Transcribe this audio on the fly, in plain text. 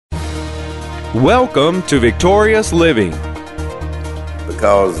Welcome to Victorious Living.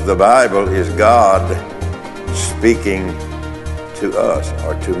 Because the Bible is God speaking to us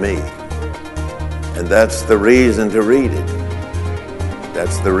or to me. And that's the reason to read it.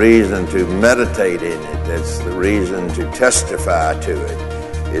 That's the reason to meditate in it. That's the reason to testify to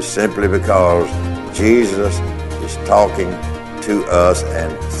it. It's simply because Jesus is talking to us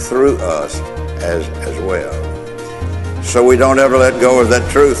and through us as well. So we don't ever let go of that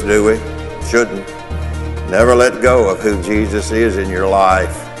truth, do we? Shouldn't. Never let go of who Jesus is in your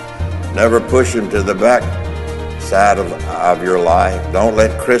life. Never push him to the back side of your life. Don't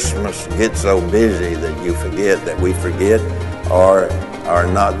let Christmas get so busy that you forget, that we forget, or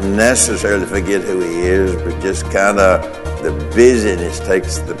not necessarily forget who he is, but just kind of the busyness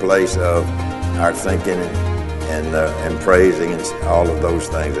takes the place of our thinking and praising and all of those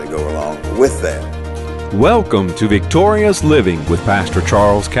things that go along with that. Welcome to Victorious Living with Pastor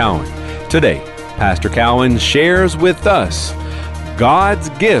Charles Cowan. Today, Pastor Cowan shares with us God's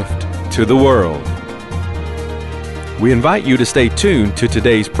gift to the world. We invite you to stay tuned to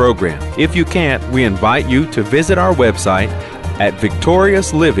today's program. If you can't, we invite you to visit our website at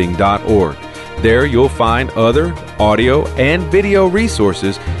victoriousliving.org. There you'll find other audio and video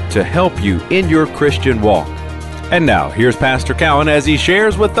resources to help you in your Christian walk. And now, here's Pastor Cowan as he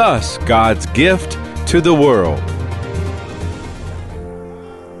shares with us God's gift to the world.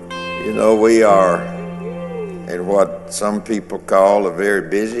 You know, we are in what some people call a very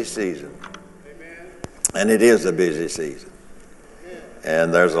busy season. And it is a busy season.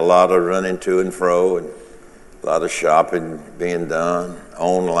 And there's a lot of running to and fro and a lot of shopping being done,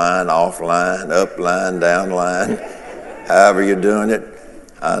 online, offline, upline, downline, however you're doing it.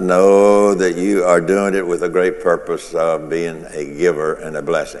 I know that you are doing it with a great purpose of being a giver and a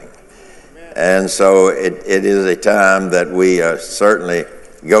blessing. And so it is a time that we certainly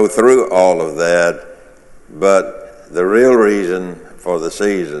go through all of that, but the real reason for the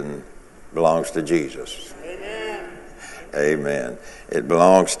season belongs to Jesus. Amen. Amen. It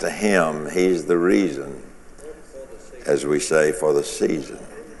belongs to him. He's the reason, as we say, for the season.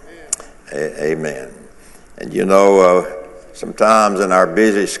 Amen. And you know, sometimes in our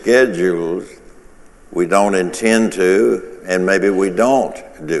busy schedules, we don't intend to, and maybe we don't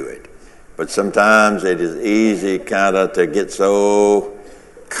do it. But sometimes it is easy kind of to get so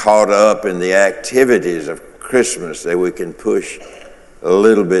caught up in the activities of Christmas that we can push a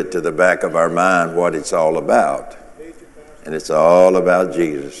little bit to the back of our mind what it's all about. And it's all about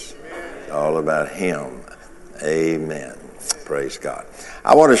Jesus. It's all about him. Amen. Praise God.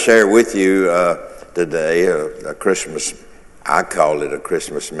 I want to share with you today a Christmas, I call it a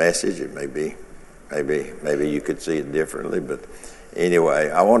Christmas message. It may be, maybe you could see it differently, but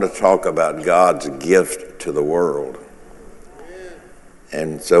anyway, I want to talk about God's gift to the world.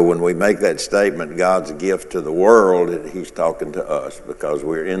 And so when we make that statement, God's gift to the world, he's talking to us because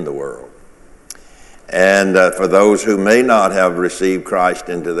we're in the world. And for those who may not have received Christ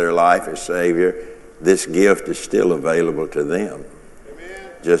into their life as Savior, this gift is still available to them,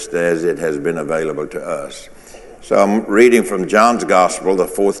 just as it has been available to us. So I'm reading from John's Gospel, the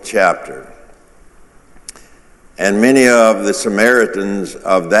 4th chapter. And many of the Samaritans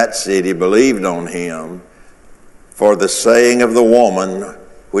of that city believed on him, for the saying of the woman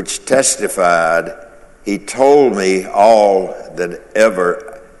which testified, he told me all that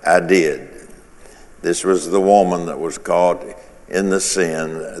ever I did. This was the woman that was caught in the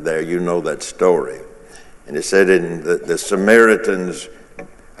sin there. You know that story. And it said in the Samaritans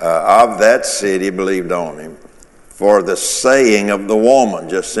of that city believed on him for the saying of the woman,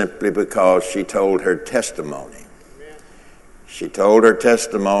 just simply because she told her testimony. She told her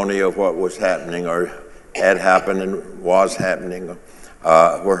testimony of what was happening or had happened and was happening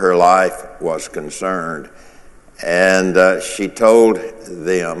where her life was concerned. And she told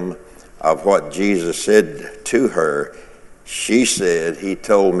them of what Jesus said to her. She said, he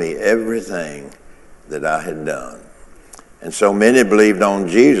told me everything that I had done. And so many believed on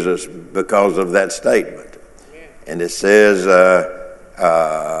Jesus because of that statement. And it says,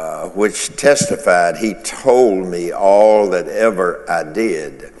 which testified, he told me all that ever I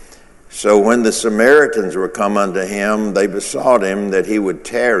did. So when the Samaritans were come unto him, they besought him that he would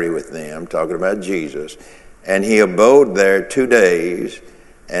tarry with them, talking about Jesus. And he abode there 2 days,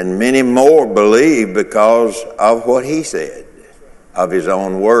 and many more believed because of what he said, of his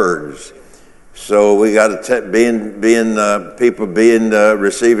own words. So we got to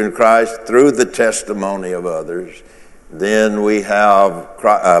receiving Christ through the testimony of others. Then we have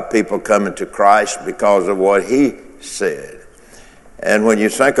people coming to Christ because of what he said. And when you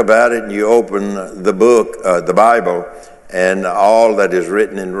think about it and you open the book, the Bible, And all that is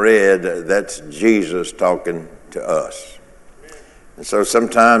written in red, that's Jesus talking to us. And so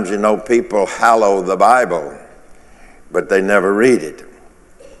sometimes, people hallow the Bible, but they never read it.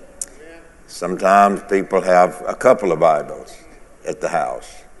 Sometimes people have a couple of Bibles at the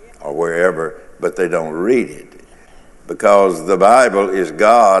house or wherever, but they don't read it. Because the Bible is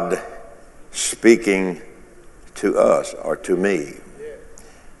God speaking to us or to me.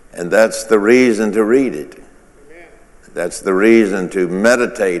 And that's the reason to read it. That's the reason to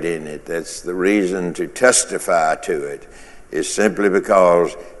meditate in it. That's the reason to testify to it, is simply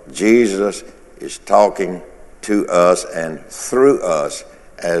because Jesus is talking to us and through us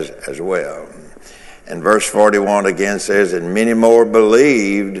as well. And verse 41 again says, and many more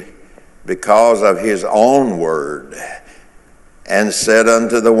believed because of his own word, and said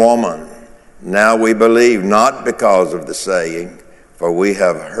unto the woman, now we believe not because of the saying, for we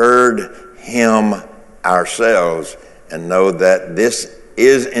have heard him ourselves, and know that this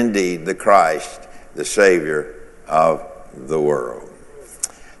is indeed the Christ, the Savior of the world.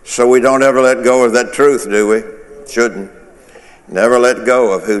 So we don't ever let go of that truth, do we? Shouldn't. Never let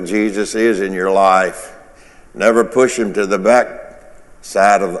go of who Jesus is in your life. Never push him to the back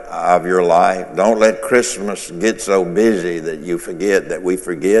side of your life. Don't let Christmas get so busy that you forget, that we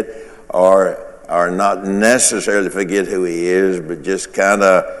forget, or not necessarily forget who he is, but just kind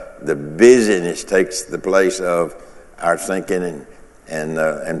of the busyness takes the place of our thinking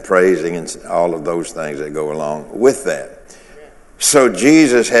and praising and all of those things that go along with that. So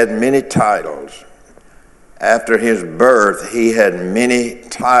Jesus had many titles. After his birth, he had many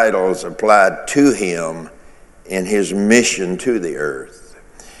titles applied to him in his mission to the earth.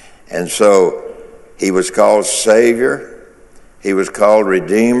 And so he was called Savior, he was called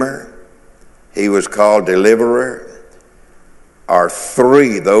Redeemer, he was called Deliverer.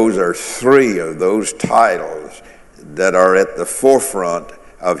 Those are three of those titles that are at the forefront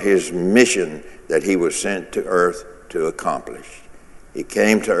of his mission that he was sent to earth to accomplish. He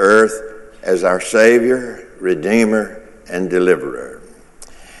came to earth as our Savior, Redeemer, and Deliverer.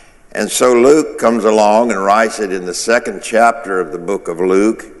 And so Luke comes along and writes it in the 2nd chapter of the book of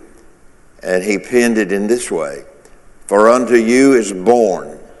Luke, and he penned it in this way, for unto you is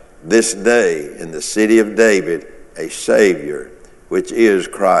born this day in the city of David a Savior, which is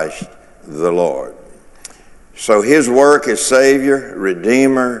Christ the Lord. So his work as Savior,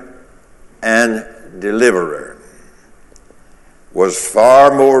 Redeemer, and Deliverer was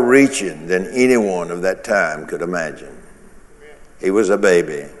far more reaching than anyone of that time could imagine. He was a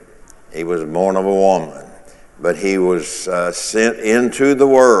baby. He was born of a woman. But he was sent into the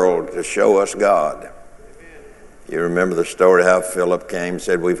world to show us God. You remember the story how Philip came and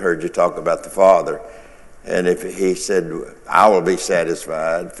said, we've heard you talk about the Father. And if he said, I will be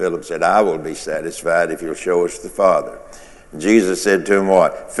satisfied, Philip said, I will be satisfied if you'll show us the Father. Jesus said to him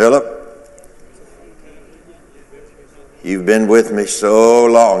what? Philip, you've been with me so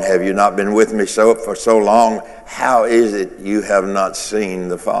long. Have you not been with me for so long? How is it you have not seen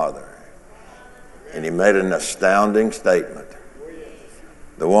the Father? And he made an astounding statement.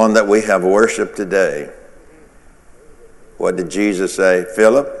 The one that we have worshiped today. What did Jesus say?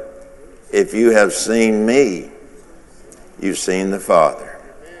 Philip, if you have seen me, you've seen the Father.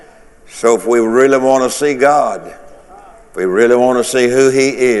 So if we really want to see God, if we really want to see who he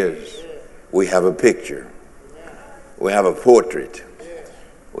is, we have a picture. We have a portrait.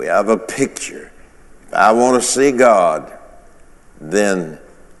 We have a picture. If I want to see God, then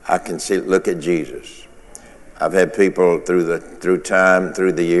I can look at Jesus. I've had people through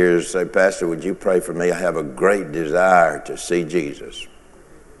the years say, Pastor, would you pray for me? I have a great desire to see Jesus.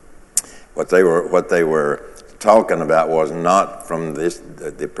 What they were talking about was not from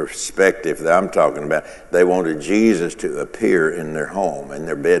the perspective that I'm talking about. They wanted Jesus to appear in their home, in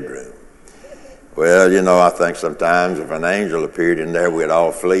their bedroom. Well, I think sometimes if an angel appeared in there, we'd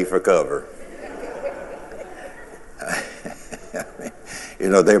all flee for cover.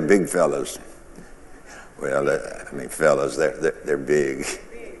 They're big fellas. Fellas, they're big.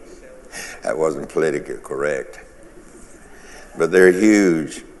 That wasn't politically correct. But they're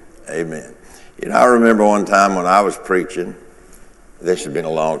huge. Amen. I remember one time when I was preaching, this has been a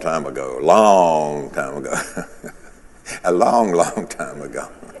long time ago, a long time ago.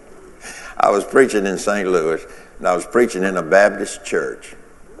 I was preaching in St. Louis, and I was preaching in a Baptist church.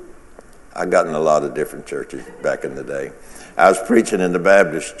 I got in a lot of different churches back in the day. I was preaching in the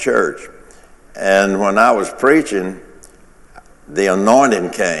Baptist church, and when I was preaching, the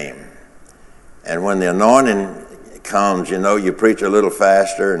anointing came. And when the anointing comes, you preach a little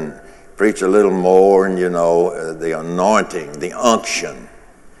faster and preach a little more, and the anointing, the unction.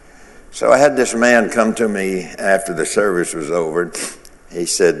 So I had this man come to me after the service was over. He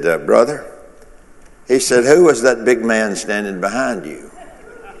said, brother, he said, who was that big man standing behind you?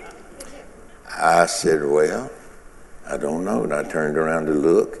 I said, well, I don't know. And I turned around to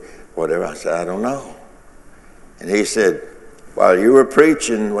look, whatever. I said, I don't know. And he said, while you were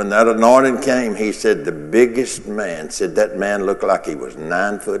preaching, when that anointing came, he said, the biggest man, said that man looked like he was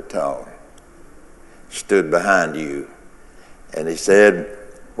 9 foot tall, stood behind you. And he said,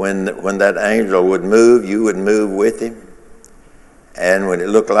 when that angel would move, you would move with him. And when it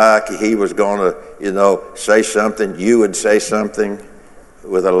looked like he was going to, say something, you would say something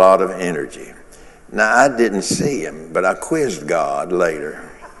with a lot of energy. Now, I didn't see him, but I quizzed God later.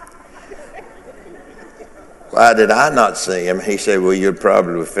 Why did I not see him? He said, well, you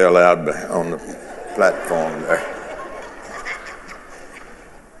probably fell out on the platform there.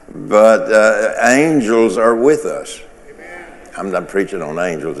 But angels are with us. I'm not preaching on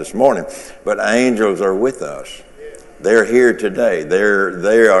angels this morning, but angels are with us. They're here today.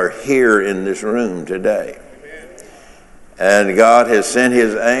 They are here in this room today. And God has sent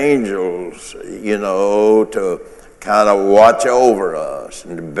his angels, to kind of watch over us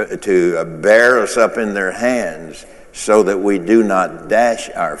and to bear us up in their hands so that we do not dash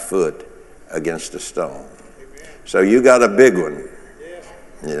our foot against a stone. So you got a big one.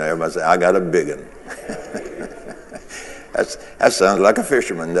 Everybody say, I got a big one. That sounds like a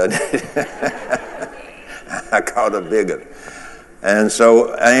fisherman, doesn't it? I caught a big one. And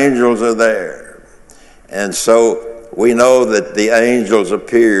so angels are there. And so we know that the angels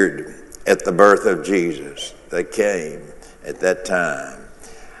appeared at the birth of Jesus. They came at that time.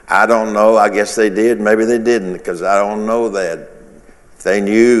 I don't know. I guess they did. Maybe they didn't, because I don't know that. They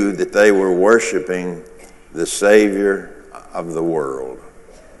knew that they were worshiping the Savior of the world.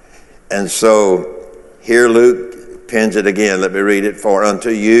 And so here Luke pins it again. Let me read it. For unto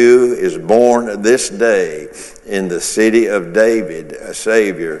you is born this day in the city of David a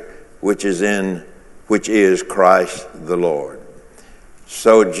Savior, which is Christ the Lord.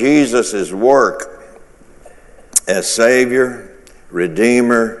 So Jesus' work as Savior,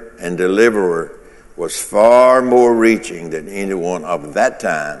 Redeemer, and Deliverer was far more reaching than anyone of that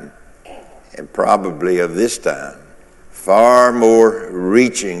time, and probably of this time, far more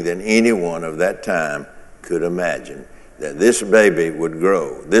reaching than anyone of that time could imagine. That this baby would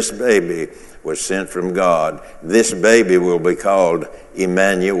grow. This baby was sent from God. This baby will be called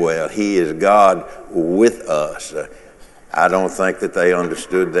Emmanuel. He is God with us. I don't think that they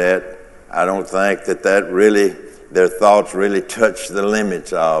understood that. I don't think that their thoughts really touched the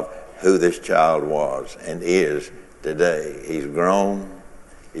limits of who this child was and is today. He's grown.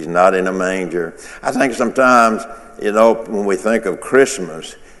 He's not in a manger. I think sometimes, when we think of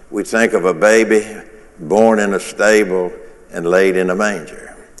Christmas, we think of a baby born in a stable and laid in a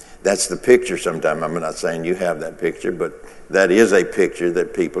manger. That's the picture sometimes. I'm not saying you have that picture, but that is a picture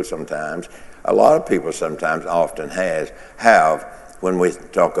that a lot of people sometimes often have when we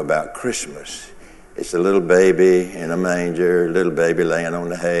talk about Christmas. It's a little baby in a manger, a little baby laying on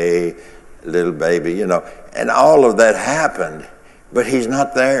the hay, a little baby, and all of that happened, but he's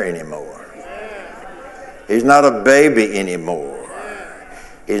not there anymore. He's not a baby anymore.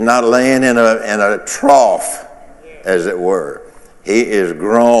 He's not laying in a trough, as it were. He is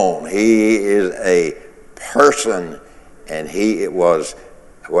grown. He is a person, and he was,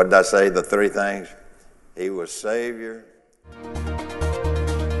 what did I say, the three things? He was Savior.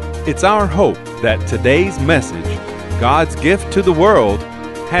 It's our hope that today's message, God's gift to the world,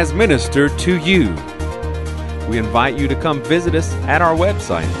 has ministered to you. We invite you to come visit us at our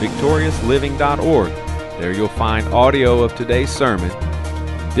website, victoriousliving.org. There you'll find audio of today's sermon,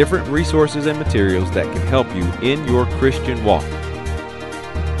 different resources and materials that can help you in your Christian walk.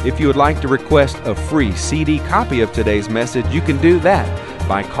 If you would like to request a free CD copy of today's message, you can do that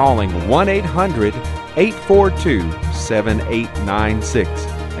by calling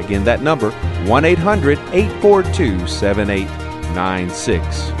 1-800-842-7896. Again, that number,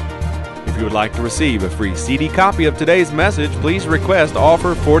 1-800-842-7896. If you would like to receive a free CD copy of today's message, please request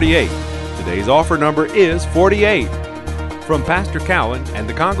offer 48. Today's offer number is 48. From Pastor Cowan and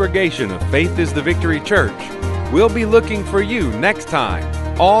the congregation of Faith is the Victory Church, we'll be looking for you next time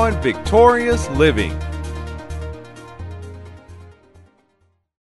on Victorious Living.